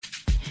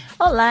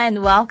Hola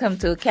and welcome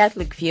to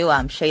Catholic View.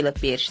 I'm Sheila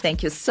Pierce.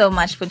 Thank you so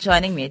much for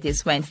joining me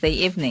this Wednesday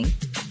evening.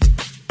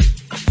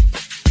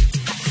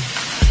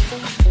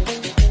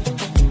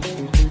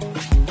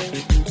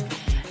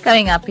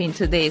 Coming up in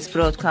today's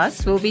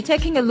broadcast, we'll be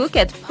taking a look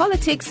at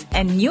politics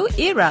and new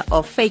era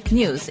of fake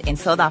news in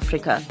South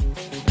Africa.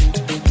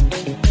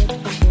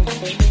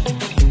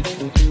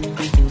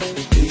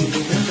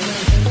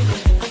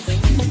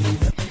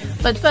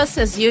 But first,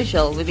 as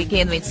usual, we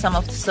begin with some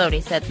of the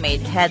stories that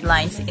made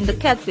headlines in the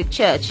Catholic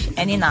Church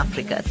and in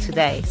Africa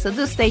today. So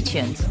do stay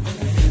tuned.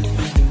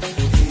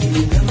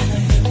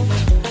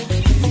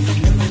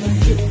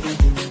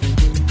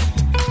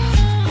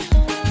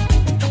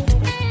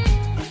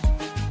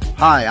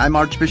 Hi, I'm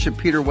Archbishop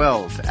Peter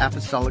Wells,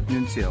 Apostolic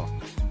Nuncio.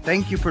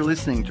 Thank you for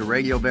listening to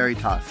Radio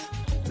Veritas,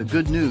 the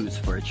good news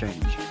for a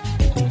change.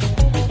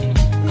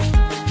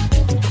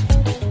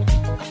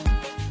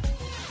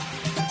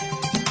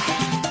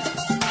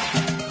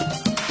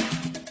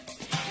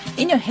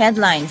 In your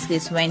headlines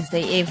this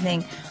Wednesday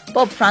evening,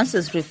 Pope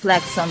Francis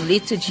reflects on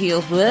liturgy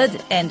of word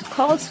and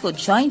calls for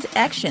joint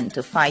action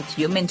to fight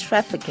human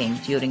trafficking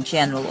during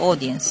general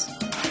audience.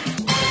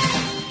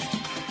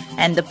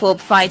 And the Pope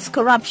fights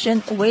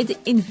corruption with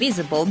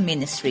invisible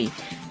ministry.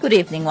 Good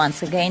evening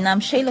once again, I'm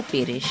Sheila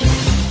Pirish.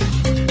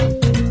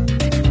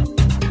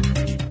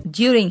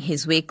 During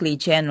his weekly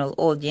general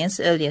audience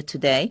earlier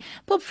today,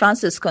 Pope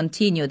Francis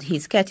continued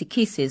his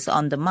catechesis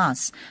on the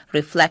Mass,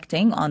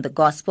 reflecting on the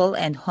Gospel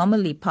and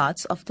homily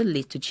parts of the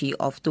liturgy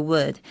of the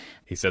Word.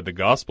 He said the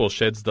Gospel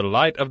sheds the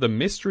light of the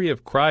mystery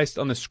of Christ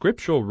on the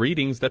scriptural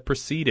readings that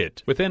precede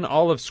it. Within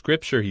all of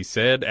Scripture, he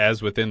said,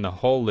 as within the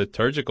whole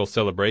liturgical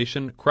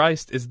celebration,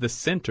 Christ is the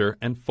center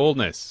and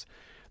fullness.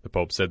 The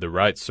Pope said the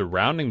rites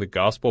surrounding the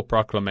Gospel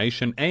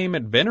proclamation aim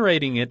at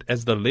venerating it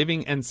as the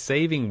living and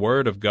saving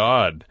Word of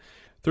God.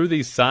 Through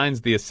these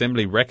signs, the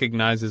Assembly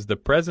recognizes the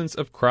presence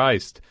of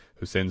Christ,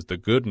 who sends the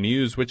good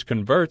news which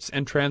converts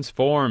and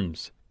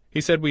transforms. He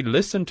said we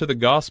listen to the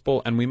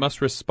Gospel and we must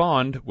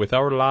respond with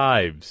our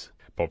lives.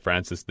 Pope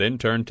Francis then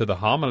turned to the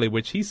homily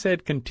which he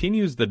said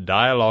continues the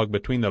dialogue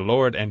between the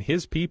Lord and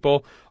His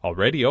people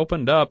already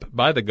opened up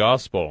by the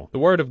Gospel. The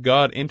Word of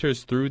God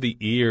enters through the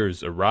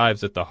ears,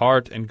 arrives at the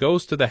heart, and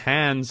goes to the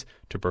hands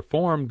to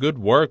perform good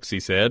works, he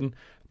said.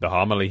 The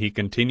homily, he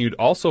continued,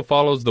 also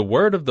follows the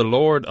word of the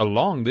Lord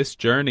along this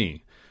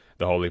journey.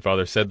 The Holy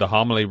Father said the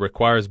homily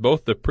requires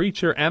both the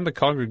preacher and the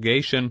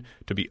congregation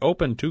to be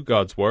open to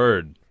God's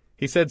word.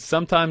 He said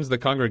sometimes the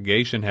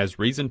congregation has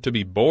reason to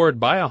be bored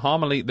by a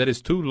homily that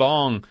is too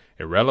long,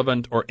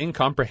 irrelevant, or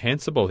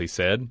incomprehensible, he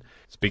said.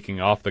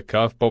 Speaking off the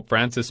cuff, Pope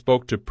Francis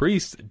spoke to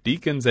priests,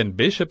 deacons, and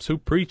bishops who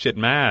preach at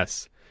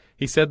Mass.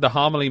 He said the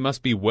homily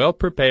must be well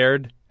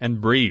prepared and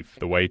brief.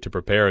 The way to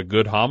prepare a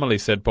good homily,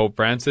 said Pope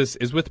Francis,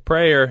 is with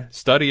prayer,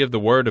 study of the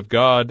Word of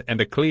God, and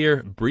a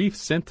clear, brief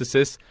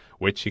synthesis,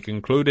 which, he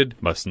concluded,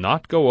 must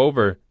not go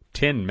over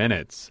 10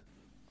 minutes.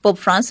 Pope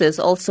Francis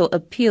also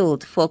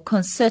appealed for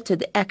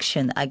concerted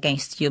action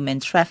against human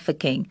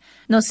trafficking.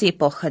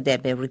 Nosipho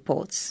Khadebe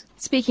reports.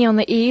 Speaking on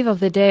the eve of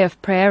the Day of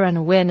Prayer and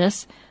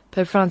Awareness,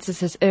 Pope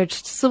Francis has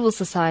urged civil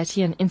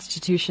society and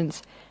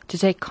institutions to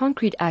take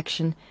concrete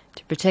action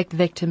to protect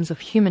victims of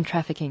human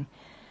trafficking.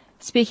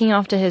 Speaking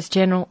after his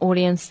general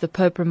audience, the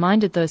Pope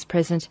reminded those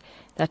present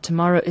that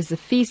tomorrow is the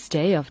feast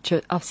day of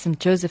St.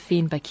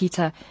 Josephine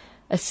Bakita,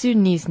 a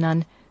Sudanese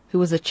nun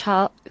who, as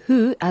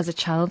a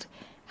child,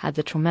 had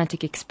the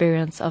traumatic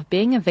experience of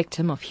being a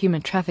victim of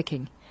human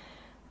trafficking.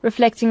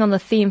 Reflecting on the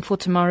theme for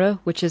tomorrow,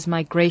 which is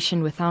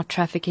migration without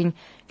trafficking,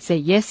 say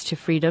yes to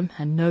freedom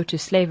and no to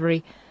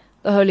slavery,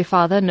 the Holy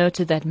Father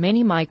noted that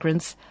many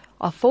migrants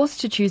are forced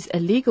to choose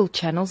illegal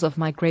channels of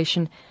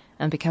migration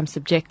and become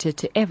subjected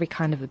to every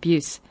kind of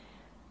abuse.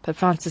 Pope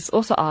Francis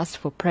also asked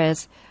for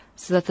prayers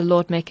so that the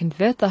Lord may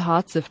convert the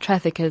hearts of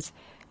traffickers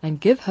and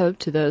give hope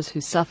to those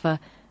who suffer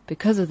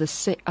because of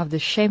the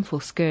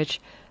shameful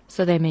scourge,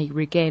 so they may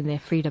regain their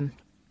freedom.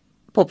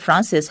 Pope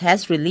Francis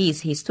has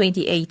released his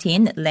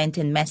 2018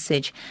 Lenten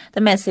message.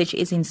 The message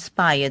is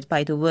inspired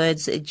by the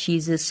words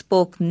Jesus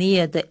spoke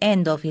near the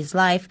end of his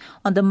life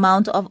on the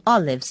Mount of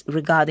Olives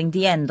regarding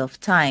the end of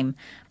time.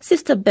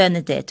 Sister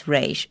Bernadette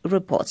Reich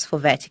reports for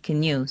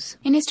Vatican News.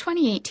 In his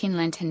 2018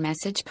 Lenten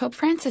message, Pope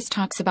Francis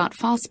talks about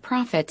false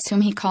prophets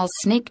whom he calls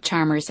snake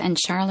charmers and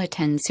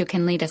charlatans who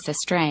can lead us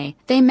astray.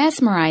 They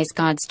mesmerize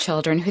God's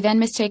children, who then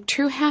mistake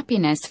true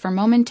happiness for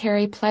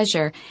momentary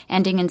pleasure,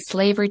 ending in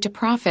slavery to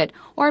profit,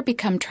 or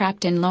become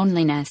trapped in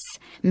loneliness.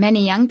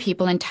 Many young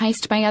people,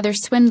 enticed by other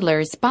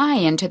swindlers, buy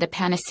into the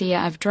panacea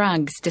of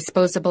drugs,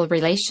 disposable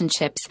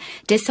relationships,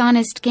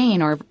 dishonest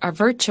gain, or a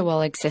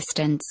virtual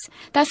existence.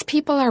 Thus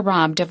people are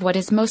robbed of what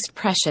is most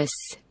precious,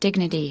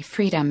 dignity,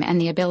 freedom,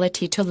 and the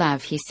ability to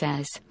love, he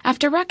says.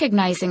 After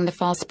recognizing the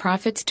false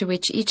prophets to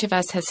which each of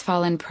us has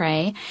fallen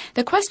prey,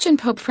 the question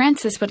Pope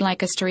Francis would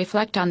like us to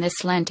reflect on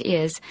this Lent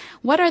is,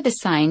 what are the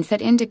signs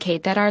that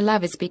indicate that our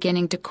love is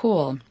beginning to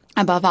cool?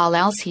 Above all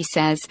else, he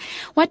says,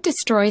 what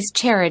destroys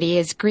charity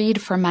is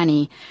greed for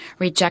money.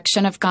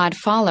 Rejection of God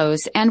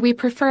follows, and we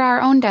prefer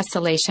our own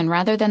desolation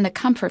rather than the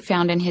comfort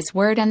found in His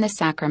Word and the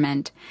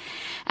sacrament.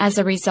 As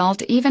a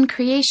result, even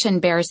creation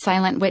bears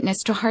silent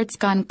witness to hearts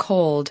gone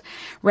cold.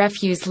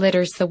 Refuse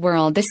litters the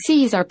world. The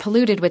seas are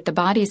polluted with the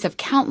bodies of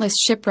countless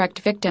shipwrecked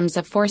victims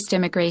of forced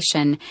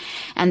immigration.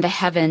 And the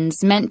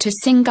heavens, meant to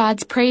sing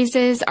God's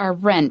praises, are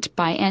rent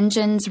by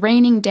engines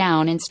raining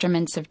down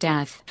instruments of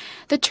death.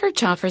 The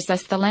Church offers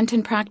us the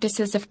Lenten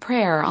practices of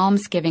prayer,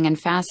 almsgiving, and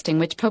fasting,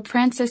 which Pope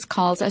Francis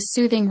calls a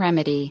soothing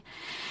remedy.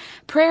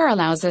 Prayer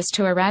allows us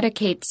to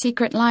eradicate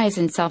secret lies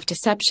and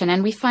self-deception,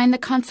 and we find the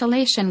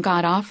consolation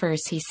God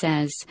offers, he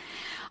says.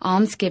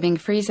 Almsgiving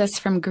frees us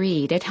from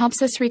greed. It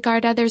helps us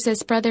regard others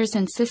as brothers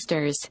and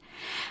sisters.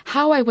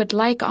 How I would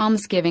like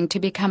almsgiving to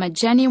become a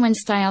genuine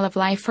style of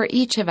life for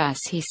each of us,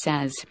 he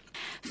says.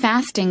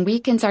 Fasting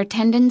weakens our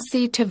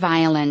tendency to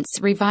violence,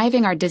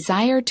 reviving our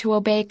desire to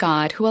obey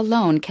God, who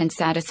alone can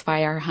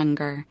satisfy our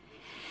hunger.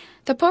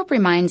 The Pope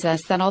reminds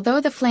us that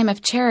although the flame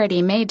of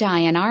charity may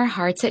die in our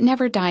hearts, it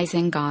never dies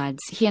in God's.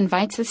 He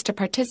invites us to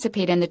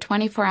participate in the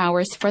 24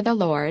 Hours for the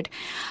Lord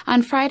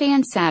on Friday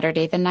and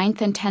Saturday, the 9th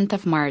and 10th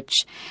of March.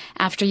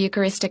 After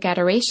Eucharistic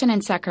adoration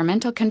and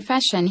sacramental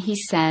confession, he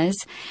says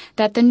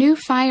that the new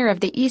fire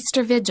of the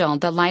Easter Vigil,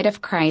 the light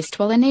of Christ,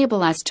 will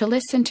enable us to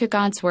listen to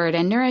God's Word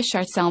and nourish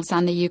ourselves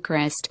on the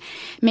Eucharist,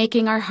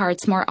 making our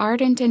hearts more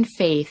ardent in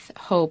faith,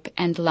 hope,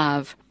 and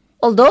love.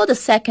 Although the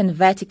Second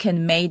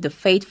Vatican made the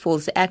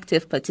faithful's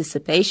active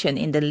participation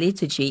in the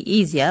liturgy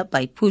easier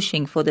by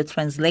pushing for the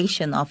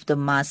translation of the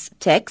Mass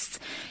texts,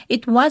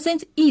 it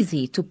wasn't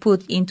easy to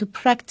put into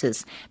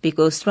practice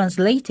because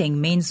translating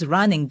means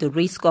running the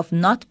risk of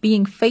not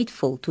being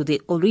faithful to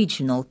the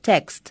original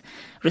text.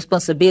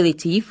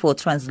 Responsibility for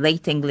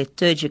translating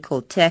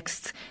liturgical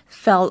texts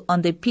fell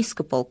on the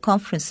episcopal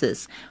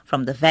conferences.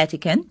 From the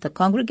Vatican, the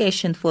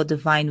Congregation for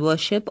Divine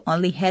Worship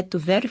only had to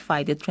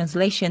verify the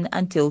translation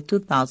until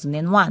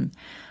 2001.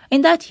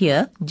 In that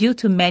year, due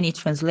to many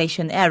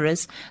translation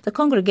errors, the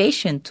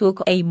congregation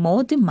took a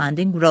more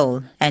demanding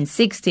role. And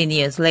 16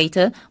 years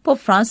later, Pope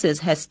Francis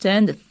has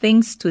turned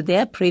things to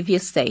their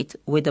previous state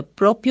with the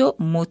Proprio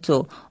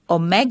Motu, or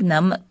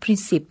Magnum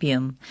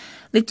Principium.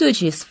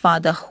 Liturgist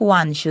Father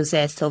Juan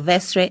José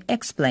Silvestre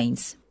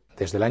explains.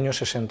 Desde el año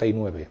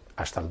 69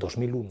 hasta el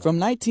 2001. From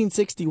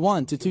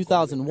 1961 to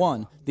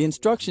 2001, the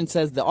instruction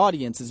says the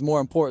audience is more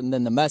important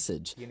than the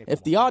message.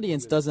 If the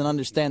audience doesn't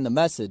understand the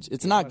message,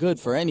 it's not good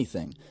for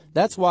anything.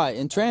 That's why,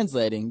 in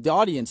translating, the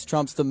audience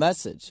trumps the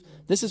message.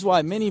 This is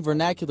why many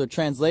vernacular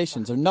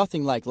translations are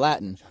nothing like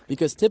Latin,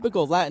 because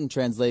typical Latin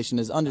translation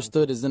is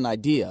understood as an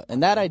idea,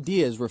 and that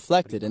idea is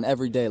reflected in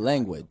everyday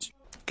language.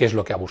 ¿Qué es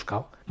lo que ha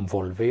buscado?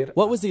 Volver.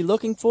 What was he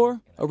looking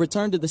for? A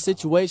return to the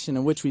situation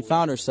in which we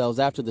found ourselves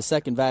after the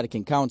Second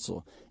Vatican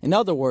Council. In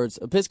other words,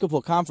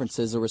 episcopal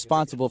conferences are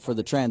responsible for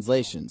the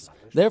translations.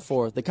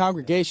 Therefore, the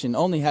congregation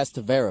only has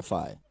to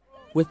verify.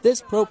 With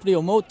this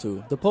Proprio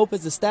Motu, the Pope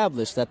has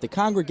established that the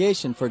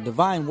Congregation for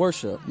Divine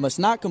Worship must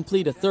not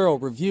complete a thorough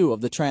review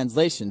of the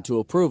translation to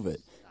approve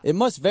it. It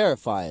must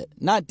verify it,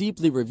 not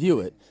deeply review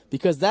it,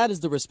 because that is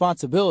the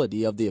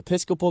responsibility of the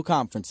episcopal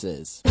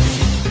conferences.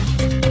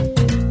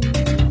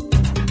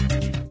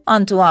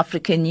 On to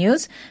African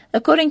news.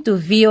 According to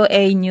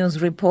VOA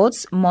News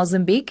reports,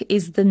 Mozambique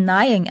is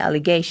denying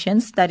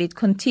allegations that it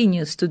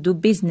continues to do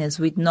business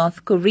with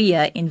North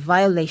Korea in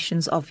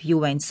violations of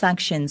UN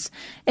sanctions.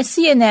 A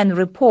CNN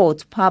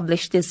report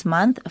published this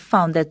month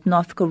found that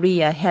North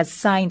Korea has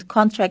signed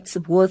contracts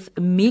worth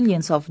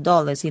millions of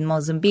dollars in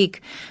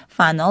Mozambique,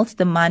 funneled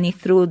the money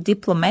through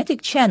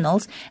diplomatic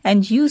channels,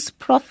 and used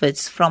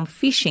profits from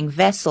fishing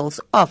vessels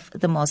off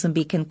the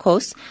Mozambican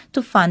coast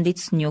to fund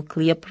its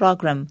nuclear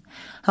program.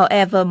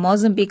 However,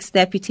 Mozambique's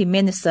Deputy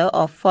Minister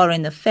of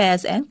Foreign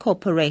Affairs and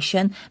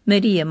Cooperation,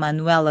 Maria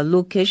Manuela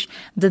Lucas,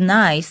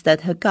 denies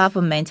that her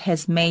government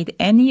has made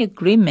any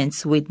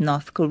agreements with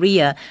North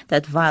Korea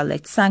that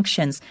violate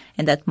sanctions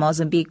and that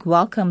Mozambique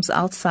welcomes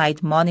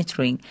outside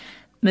monitoring.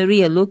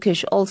 Maria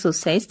Lucas also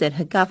says that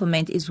her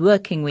government is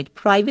working with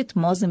private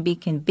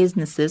Mozambican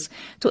businesses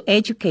to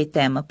educate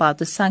them about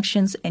the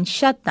sanctions and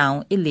shut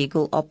down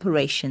illegal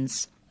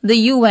operations. The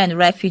UN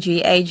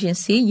Refugee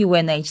Agency,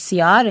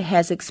 UNHCR,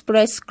 has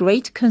expressed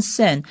great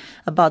concern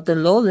about the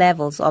low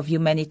levels of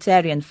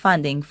humanitarian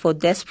funding for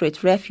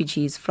desperate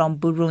refugees from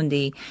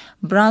Burundi.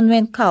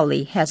 Bronwyn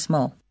Cowley has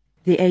more.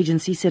 The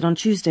agency said on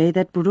Tuesday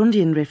that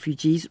Burundian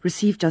refugees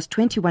receive just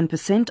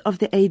 21% of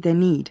the aid they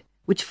need,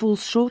 which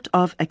falls short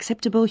of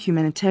acceptable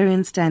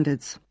humanitarian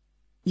standards.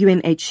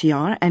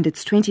 UNHCR and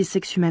its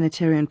 26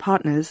 humanitarian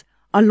partners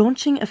are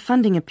launching a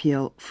funding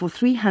appeal for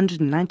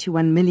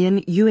 $391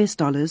 million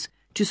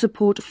to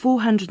support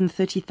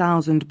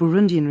 430,000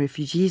 Burundian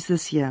refugees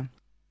this year.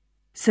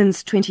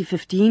 Since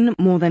 2015,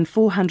 more than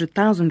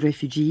 400,000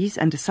 refugees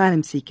and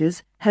asylum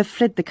seekers have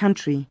fled the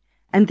country,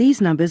 and these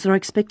numbers are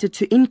expected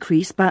to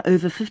increase by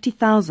over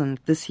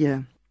 50,000 this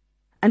year.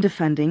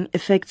 Underfunding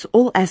affects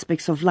all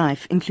aspects of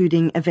life,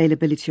 including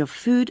availability of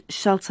food,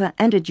 shelter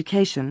and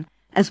education,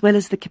 as well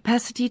as the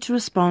capacity to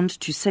respond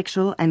to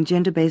sexual and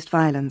gender-based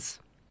violence.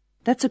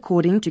 That's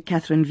according to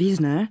Catherine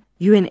Wiesner,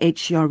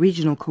 UNHCR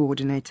Regional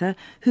Coordinator,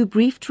 who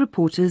briefed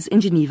reporters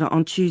in Geneva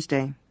on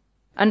Tuesday.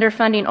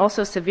 Underfunding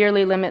also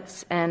severely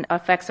limits and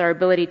affects our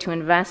ability to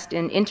invest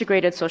in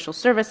integrated social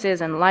services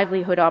and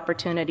livelihood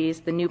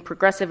opportunities, the new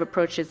progressive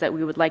approaches that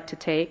we would like to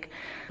take,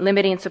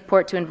 limiting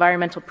support to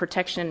environmental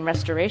protection and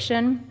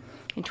restoration.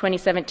 In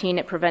 2017,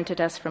 it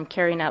prevented us from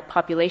carrying out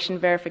population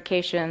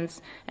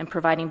verifications and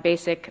providing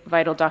basic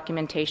vital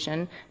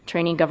documentation,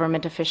 training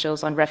government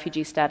officials on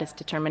refugee status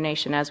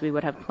determination as we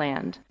would have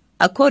planned.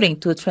 According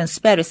to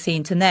Transparency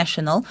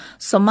International,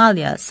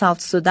 Somalia,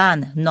 South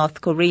Sudan, North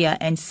Korea,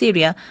 and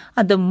Syria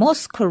are the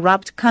most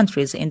corrupt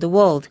countries in the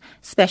world,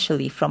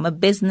 especially from a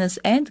business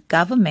and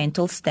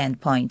governmental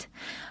standpoint.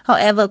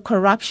 However,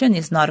 corruption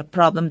is not a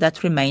problem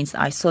that remains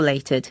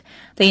isolated.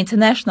 The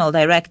international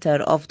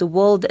director of the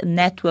World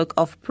Network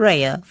of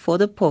Prayer for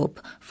the Pope,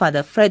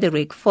 Father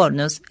Frederick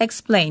Fornus,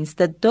 explains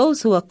that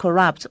those who are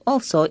corrupt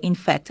also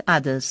infect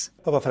others.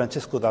 Pope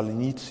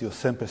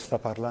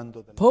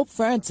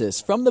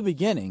Francis, from the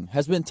beginning,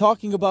 has been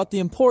talking about the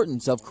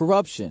importance of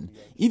corruption,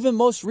 even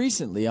most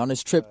recently on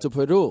his trip to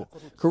Peru.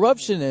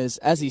 Corruption is,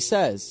 as he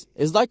says,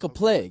 is like a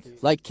plague,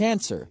 like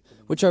cancer,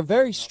 which are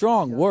very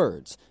strong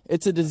words.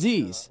 It's a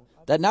disease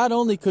that not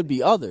only could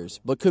be others,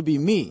 but could be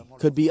me,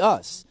 could be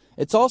us.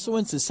 It's also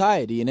in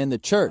society and in the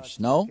church,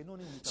 no?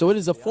 So it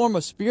is a form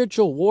of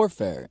spiritual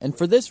warfare, and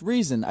for this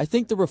reason, I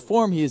think the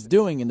reform he is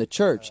doing in the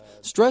church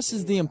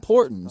stresses the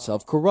importance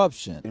of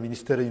corruption.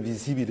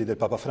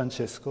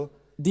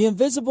 The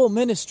invisible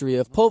ministry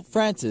of Pope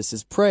Francis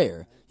is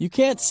prayer. You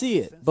can't see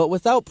it, but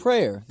without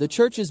prayer, the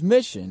Church's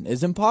mission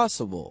is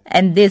impossible.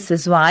 And this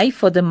is why,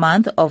 for the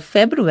month of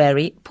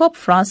February, Pope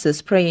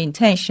Francis' prayer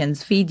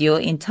intentions video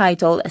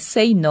entitled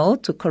Say No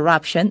to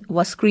Corruption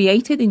was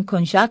created in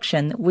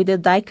conjunction with the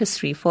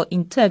Dicastery for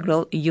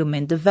Integral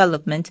Human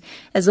Development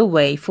as a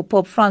way for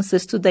Pope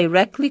Francis to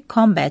directly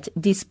combat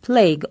this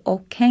plague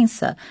or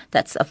cancer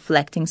that's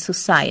afflicting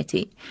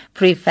society.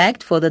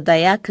 Prefect for the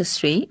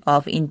Dicastery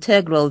of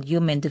Integral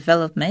Human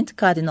Development,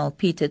 Cardinal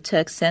Peter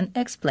Turkson,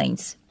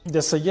 explains.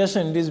 The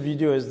suggestion in this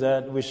video is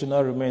that we should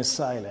not remain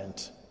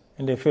silent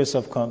in the face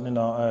of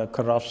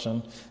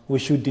corruption. We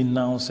should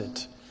denounce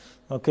it.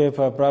 Okay,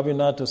 probably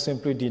not to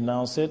simply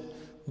denounce it,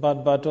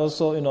 but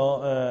also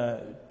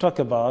talk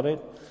about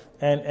it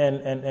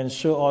and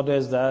show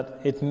others that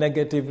it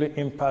negatively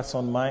impacts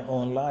on my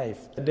own life.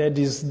 That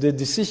is the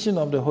decision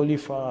of the Holy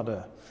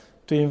Father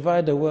to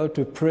invite the world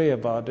to pray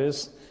about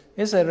this.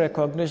 Is a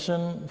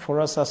recognition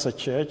for us as a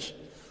church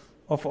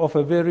of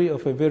a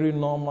very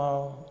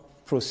normal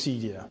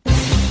procedure.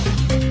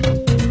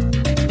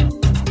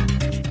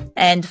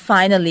 And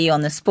finally,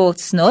 on a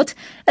sports note,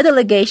 a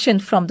delegation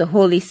from the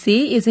Holy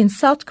See is in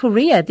South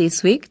Korea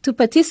this week to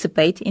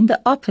participate in the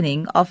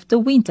opening of the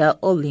Winter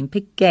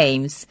Olympic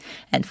Games,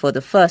 and for the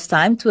first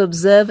time to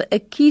observe a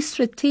key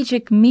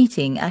strategic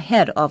meeting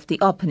ahead of the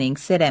opening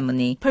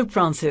ceremony. Pope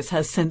Francis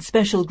has sent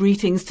special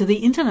greetings to the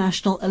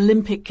International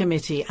Olympic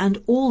Committee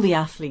and all the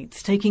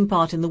athletes taking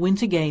part in the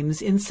Winter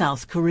Games in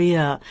South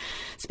Korea.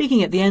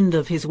 Speaking at the end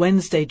of his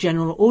Wednesday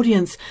general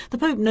audience, the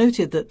Pope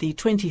noted that the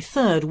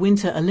 23rd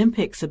Winter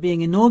Olympics are being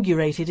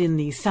inaugurated in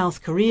the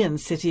South Korean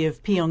city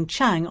of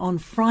Pyeongchang on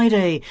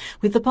Friday,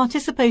 with the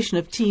participation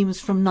of teams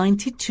from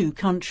 92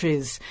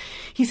 countries.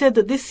 He said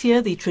that this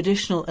year the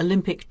traditional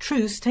Olympic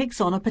truce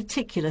takes on a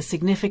particular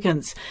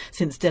significance,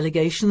 since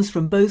delegations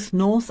from both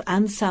North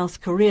and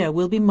South Korea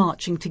will be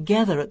marching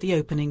together at the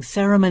opening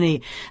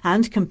ceremony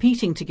and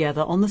competing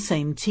together on the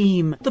same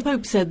team. The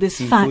Pope said this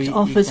fact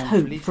offers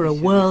hope for a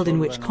world in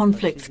which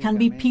conflicts can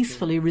be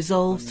peacefully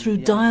resolved through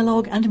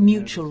dialogue and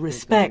mutual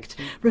respect,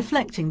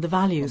 reflecting the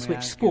values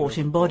which sport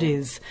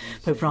embodies.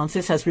 Pope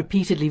Francis has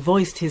repeatedly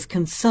voiced his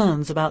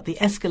concerns about the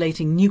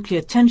escalating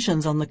nuclear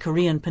tensions on the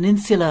Korean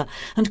peninsula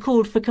and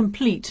called for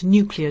complete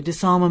nuclear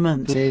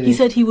disarmament. He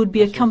said he would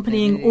be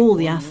accompanying all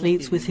the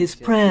athletes with his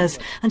prayers,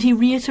 and he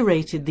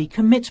reiterated the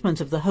commitment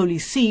of the Holy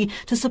See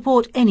to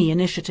support any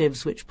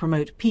initiatives which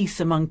promote peace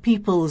among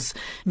peoples.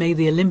 May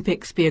the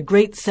Olympics be a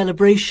great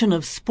celebration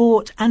of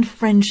sport and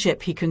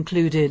friendship, he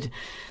concluded.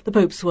 The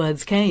Pope's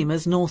words came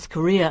as North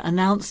Korea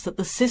announced that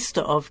the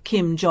sister of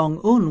Kim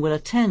Jong-un will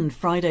attend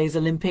Friday's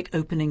Olympic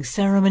opening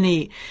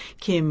ceremony.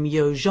 Kim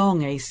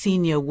Yo-jong, a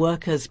senior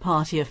Workers'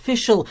 Party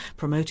official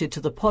promoted to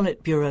the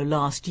Politburo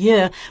last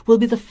year, will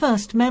be the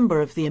first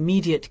member of the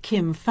immediate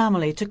Kim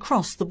family to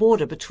cross the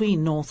border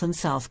between North and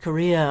South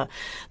Korea.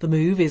 The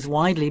move is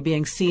widely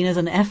being seen as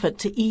an effort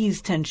to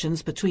ease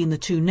tensions between the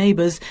two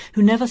neighbours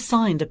who never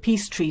signed a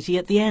peace treaty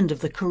at the end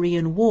of the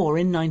Korean War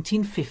in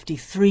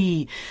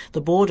 1953.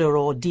 The border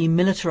or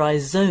demilitarized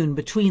zone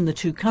between the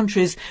two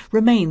countries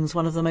remains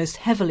one of the most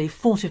heavily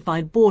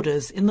fortified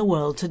borders in the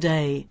world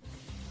today.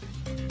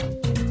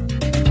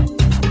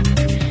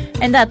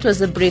 And that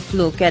was a brief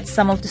look at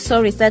some of the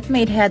stories that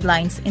made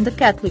headlines in the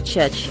Catholic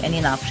Church and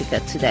in Africa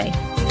today.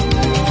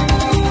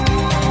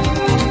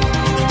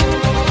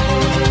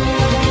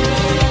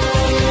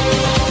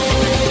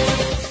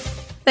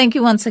 Thank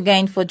you once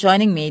again for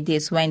joining me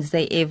this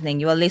Wednesday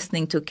evening. You are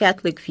listening to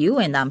Catholic View,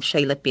 and I'm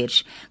Shayla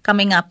Pirch.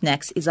 Coming up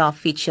next is our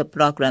feature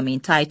program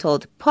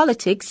entitled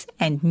Politics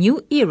and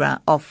New Era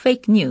of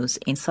Fake News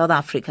in South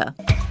Africa.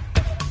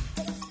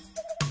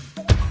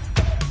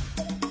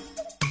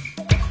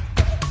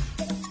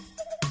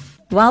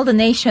 While the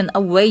nation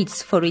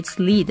awaits for its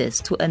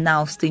leaders to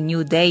announce the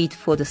new date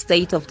for the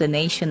State of the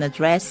Nation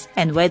address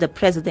and whether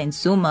President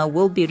Zuma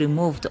will be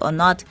removed or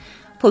not,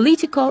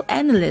 political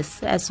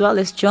analysts as well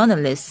as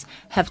journalists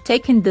have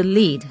taken the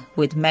lead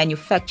with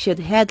manufactured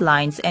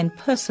headlines and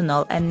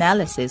personal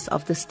analysis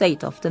of the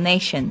state of the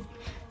nation,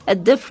 a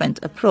different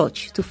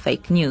approach to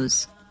fake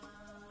news.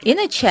 In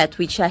a chat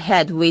which I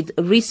had with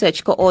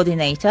research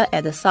coordinator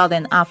at the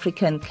Southern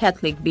African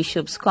Catholic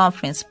Bishops'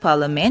 Conference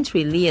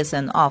Parliamentary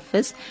Liaison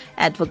Office,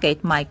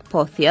 Advocate Mike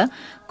Pothier,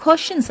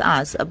 cautions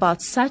us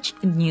about such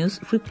news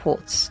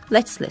reports.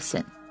 Let's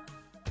listen.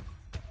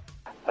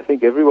 I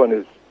think everyone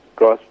is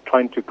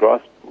trying to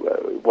grasp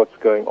what's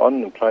going on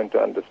and trying to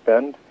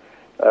understand.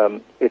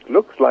 It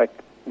looks like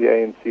the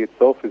ANC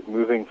itself is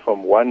moving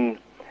from one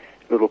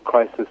little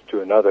crisis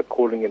to another,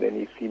 calling an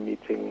NEC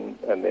meeting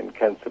and then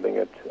cancelling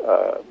it.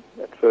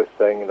 At first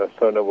saying,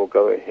 SONA will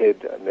go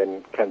ahead, and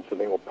then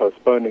cancelling or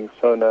postponing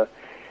SONA.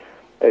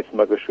 Ace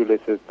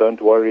Magashule says,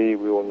 don't worry,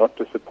 we will not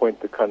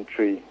disappoint the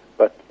country.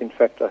 But in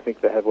fact, I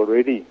think they have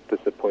already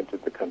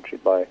disappointed the country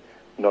by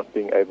not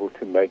being able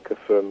to make a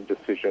firm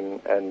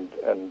decision and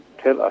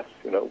tell us,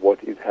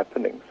 what is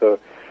happening. So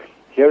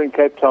here in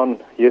Cape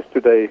Town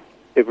yesterday,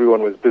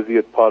 everyone was busy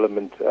at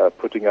Parliament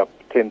putting up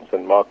tents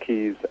and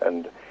marquees,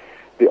 and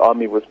the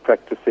army was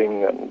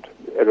practicing and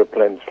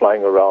aeroplanes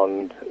flying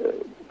around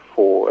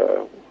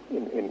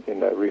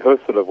in a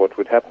rehearsal of what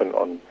would happen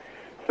on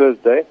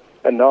Thursday.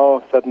 And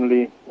now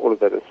suddenly all of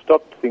that has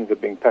stopped. Things are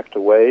being packed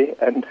away,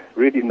 and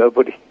really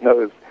nobody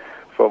knows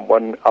from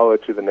 1 hour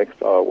to the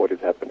next hour what is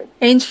happening.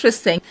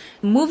 Interesting.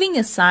 Moving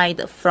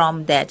aside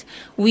from that,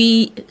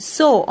 we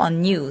saw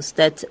on news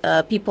that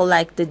people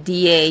like the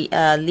DA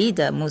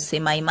leader,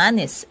 Mmusi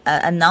Maimane,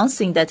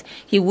 announcing that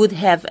he would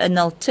have an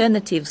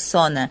alternative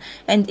SONA.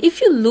 And if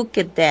you look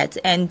at that,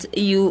 and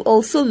you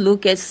also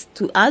look at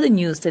to other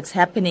news that's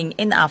happening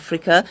in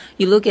Africa,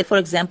 you look at, for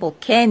example,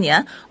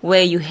 Kenya,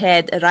 where you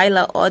had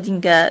Raila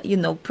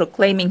Odinga,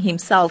 proclaiming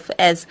himself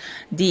as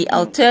the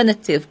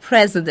alternative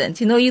president.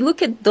 You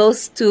look at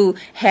those two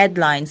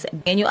headlines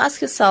and you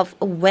ask yourself,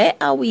 where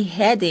are we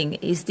heading?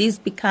 Is this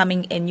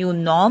becoming a new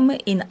norm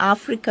in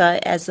Africa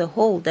as a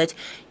whole, that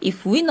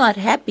if we're not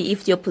happy,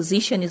 if the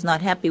opposition is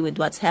not happy with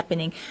what's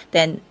happening,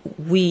 then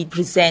we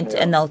present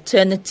an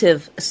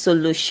alternative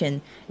solution?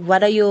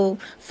 What are your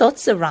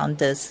thoughts around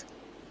this?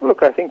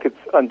 Look, I think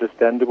it's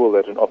understandable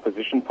that an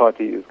opposition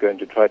party is going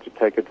to try to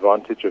take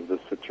advantage of this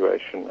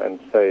situation and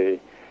say,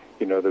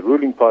 the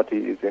ruling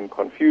party is in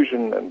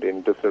confusion and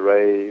in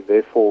disarray,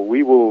 therefore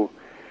we will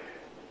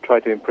try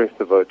to impress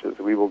the voters.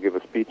 We will give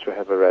a speech or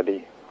have a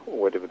rally, or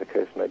whatever the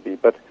case may be.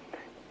 But,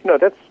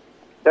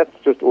 that's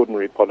just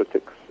ordinary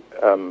politics.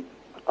 I'm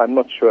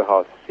not sure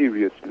how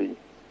seriously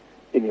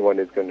anyone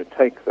is going to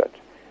take that.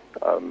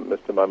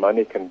 Mr.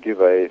 Maimane can give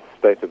a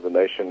State of the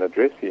Nation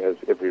address. He has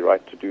every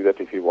right to do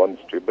that if he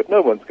wants to. But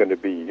no one's going to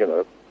be,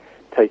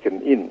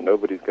 taken in.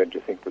 Nobody's going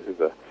to think this is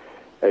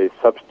a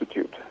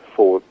substitute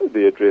for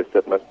the address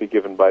that must be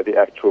given by the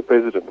actual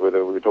president,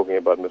 whether we're talking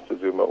about Mr.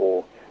 Zuma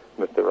or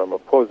Mr.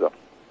 Ramaphosa.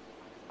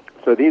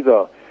 So these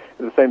are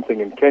the same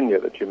thing in Kenya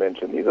that you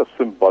mentioned. These are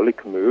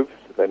symbolic moves.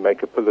 They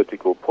make a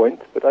political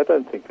point, but I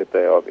don't think that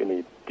they are of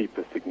any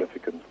deeper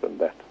significance than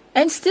that.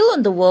 And still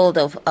in the world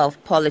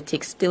of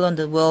politics, still in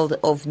the world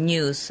of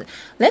news,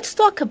 let's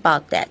talk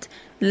about that.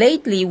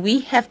 Lately,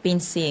 we have been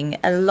seeing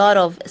a lot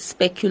of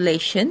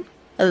speculation,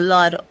 a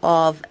lot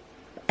of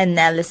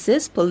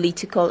analysis,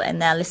 political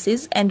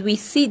analysis, and we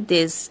see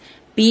this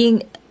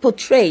being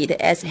portrayed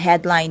as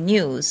headline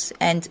news,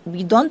 and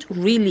we don't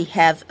really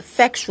have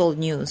factual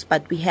news,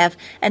 but we have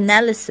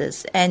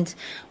analysis and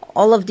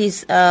all of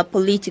these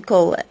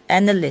political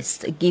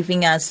analysts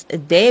giving us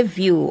their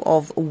view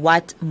of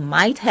what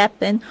might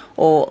happen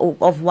or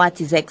of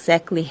what is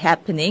exactly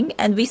happening,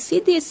 and we see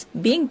this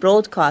being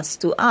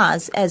broadcast to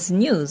us as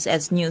news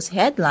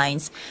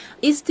headlines.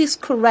 Is this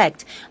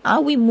correct?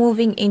 Are we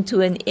moving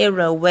into an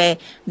era where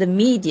the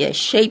media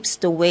shapes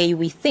the way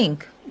we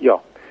think? Yeah.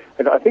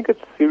 And I think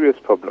it's a serious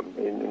problem,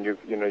 and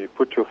you've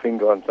put your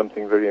finger on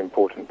something very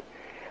important.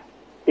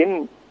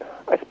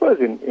 I suppose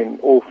in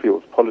all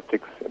fields,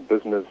 politics,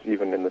 business,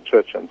 even in the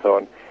church and so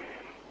on,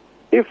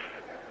 if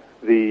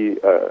the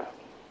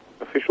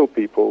official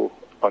people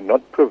are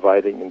not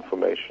providing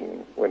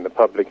information when the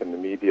public and the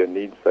media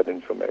needs that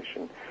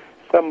information,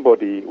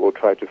 somebody will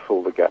try to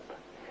fill the gap.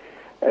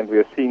 And we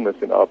are seeing this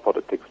in our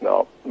politics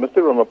now. Mr.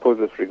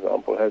 Ramaphosa, for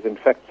example, has in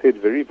fact said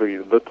very, very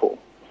little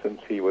since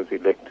he was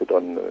elected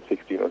on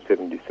 16 or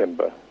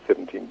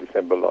 17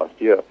 December last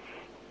year.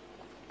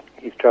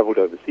 He's traveled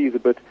overseas a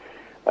bit.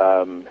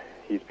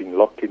 He's been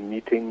locked in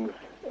meetings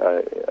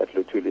at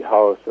Luthuli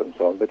House and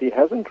so on, but he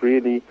hasn't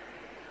really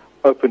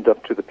opened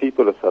up to the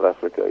people of South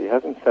Africa. He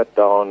hasn't sat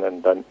down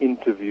and done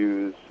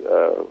interviews,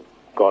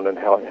 gone and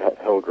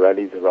held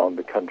rallies around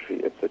the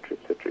country, etc.,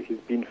 etc. He's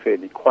been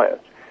fairly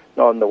quiet.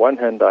 Now, on the one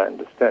hand, I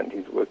understand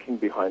he's working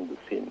behind the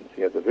scenes.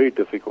 He has a very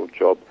difficult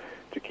job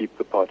to keep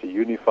the party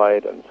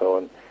unified and so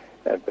on,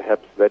 and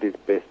perhaps that is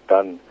best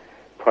done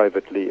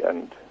privately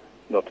and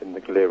not in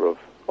the glare of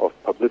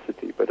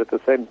publicity. But at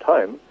the same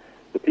time,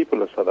 the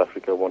people of South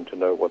Africa want to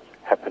know what's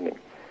happening.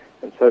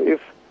 And so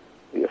if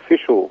the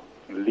official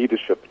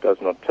leadership does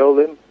not tell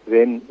them,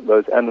 then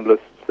those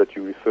analysts that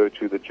you refer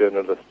to, the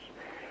journalists,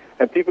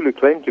 and people who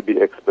claim to be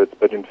experts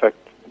but in fact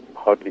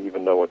hardly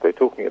even know what they're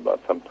talking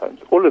about sometimes,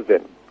 all of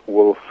them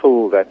will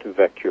fill that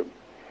vacuum.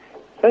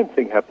 Same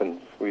thing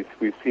happens.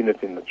 We've seen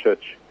it in the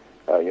church,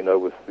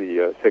 with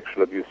the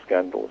sexual abuse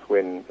scandals,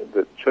 when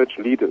the church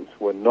leaders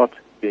were not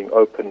being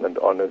open and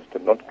honest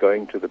and not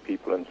going to the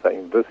people and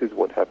saying, this is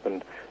what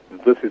happened,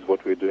 this is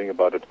what we're doing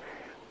about it,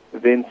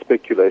 then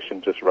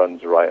speculation just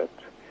runs riot.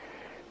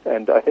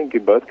 And I think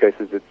in both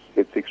cases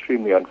it's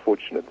extremely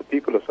unfortunate. The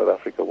people of South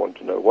Africa want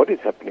to know what is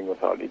happening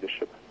with our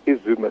leadership. Is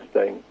Zuma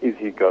staying? Is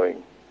he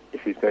going?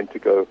 If he's going to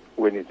go,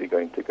 when is he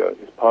going to go?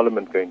 Is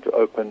Parliament going to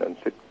open and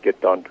get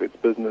down to its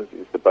business?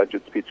 Is the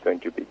budget speech going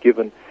to be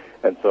given?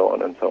 And so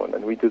on and so on.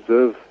 And we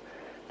deserve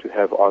to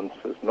have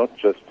answers, not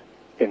just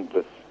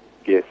endless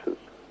guesses.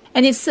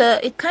 And it's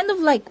kind of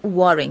like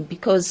worrying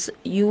because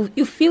you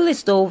feel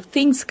as though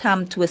things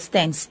come to a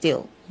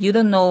standstill. You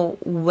don't know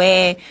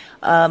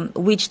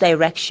which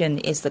direction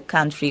is the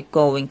country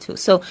going to.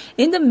 So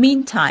in the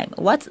meantime,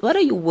 what are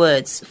your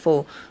words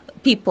for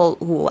people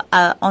who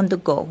are on the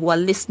go, who are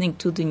listening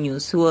to the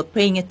news, who are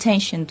paying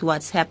attention to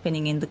what's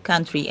happening in the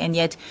country, and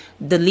yet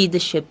the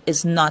leadership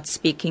is not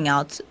speaking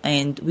out,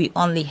 and we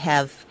only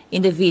have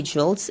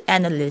individuals,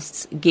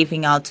 analysts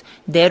giving out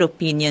their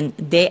opinion,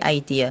 their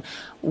idea?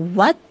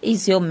 What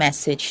is your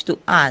message to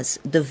us,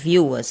 the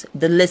viewers,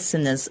 the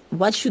listeners?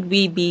 What should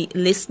we be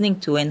listening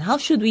to, and how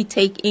should we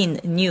take in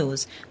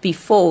news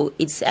before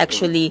it's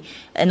actually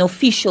an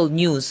official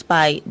news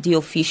by the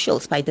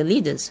officials, by the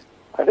leaders?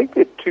 I think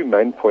there are two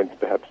main points,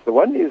 perhaps. The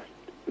one is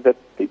that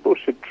people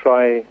should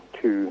try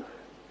to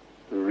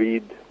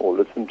read or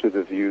listen to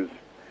the views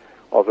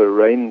of a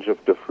range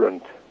of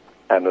different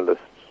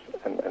analysts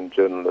and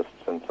journalists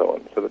and so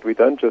on, so that we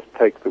don't just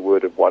take the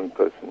word of one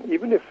person,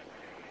 even if,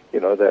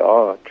 they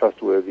are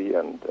trustworthy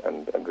and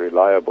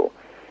reliable.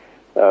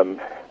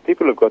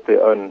 People have got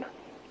their own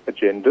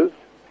agendas,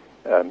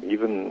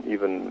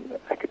 even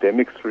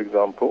academics, for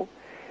example.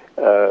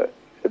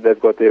 They've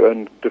got their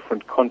own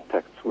different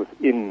contacts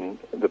within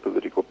the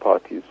political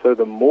parties. So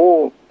the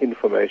more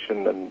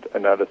information and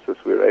analysis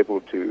we're able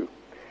to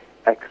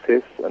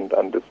access and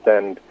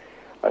understand,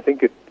 I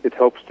think it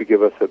helps to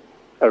give us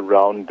a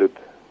rounded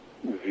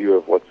view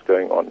of what's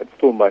going on. It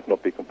still might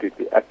not be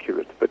completely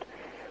accurate, but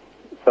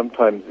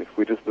sometimes if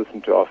we just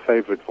listen to our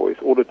favorite voice,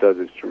 all it does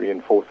is to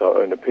reinforce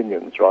our own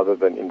opinions rather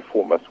than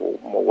inform us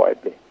more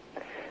widely.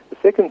 The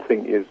second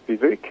thing is be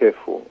very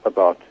careful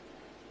about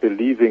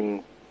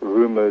believing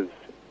rumors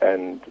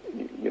and,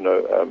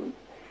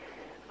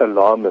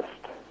 alarmist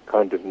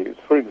kind of news.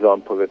 For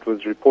example, it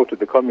was reported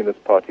the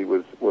Communist Party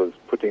was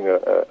putting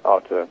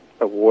out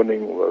a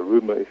warning or a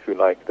rumor, if you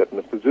like, that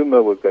Mr.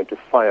 Zuma was going to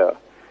fire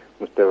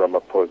Mr.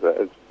 Ramaphosa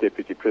as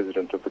deputy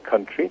president of the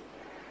country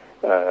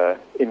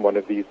in one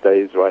of these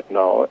days right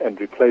now and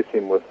replace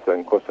him with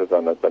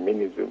Nkosazana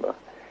Dlamini-Zuma.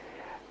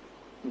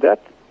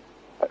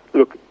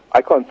 Look,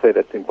 I can't say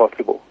that's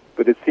impossible,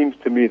 but it seems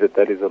to me that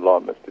is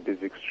alarmist. It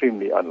is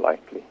extremely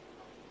unlikely.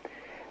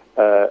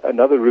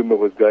 Another rumor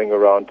was going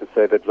around to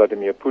say that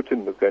Vladimir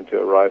Putin was going to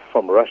arrive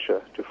from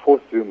Russia to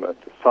force Zuma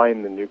to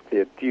sign the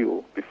nuclear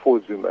deal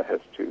before Zuma has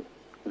to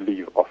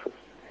leave office.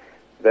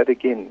 That,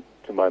 again,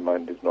 to my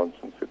mind, is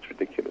nonsense. It's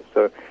ridiculous.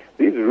 So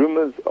these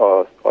rumors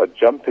are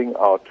jumping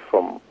out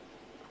from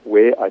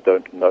where I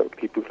don't know,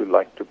 people who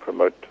like to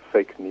promote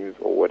fake news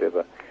or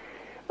whatever.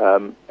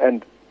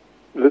 And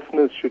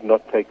listeners should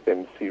not take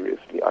them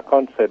seriously. I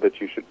can't say that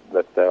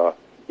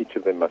each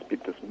of them must be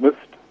dismissed.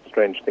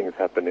 Strange things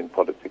happen in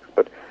politics,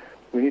 but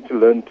we need to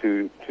learn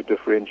to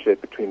differentiate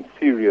between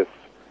serious,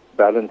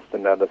 balanced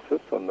analysis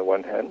on the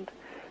one hand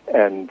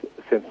and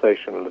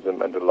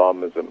sensationalism and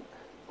alarmism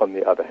on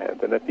the other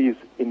hand. And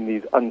in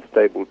these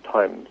unstable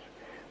times,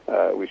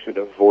 we should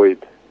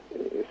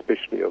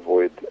especially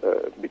avoid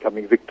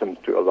becoming victims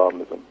to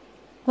alarmism.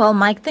 Well,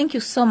 Mike, thank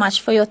you so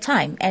much for your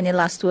time. Any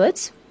last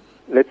words?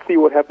 Let's see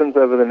what happens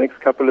over the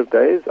next couple of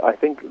days. I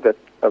think that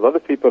a lot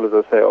of people, as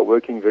I say, are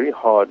working very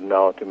hard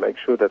now to make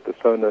sure that the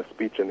SONA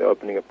speech and the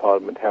opening of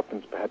Parliament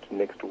happens perhaps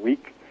next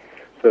week,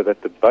 so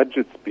that the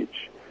budget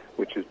speech,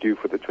 which is due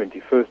for the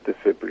 21st of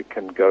February,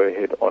 can go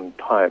ahead on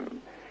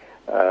time.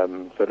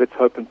 So let's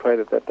hope and pray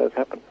that does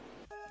happen.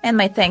 And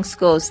my thanks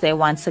goes there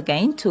once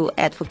again to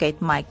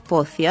Advocate Mike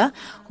Botha,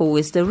 who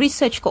is the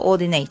Research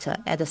Coordinator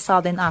at the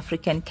Southern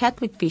African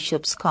Catholic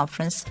Bishops'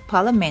 Conference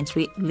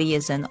Parliamentary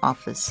Liaison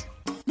Office.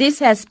 This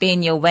has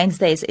been your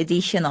Wednesday's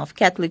edition of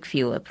Catholic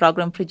View, a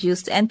program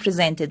produced and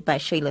presented by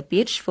Sheila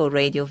Pirsch for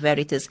Radio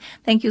Veritas.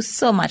 Thank you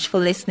so much for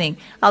listening.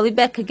 I'll be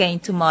back again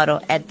tomorrow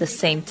at the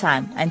same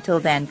time. Until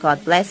then,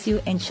 God bless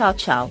you and ciao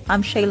ciao.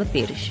 I'm Sheila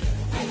Pirsch.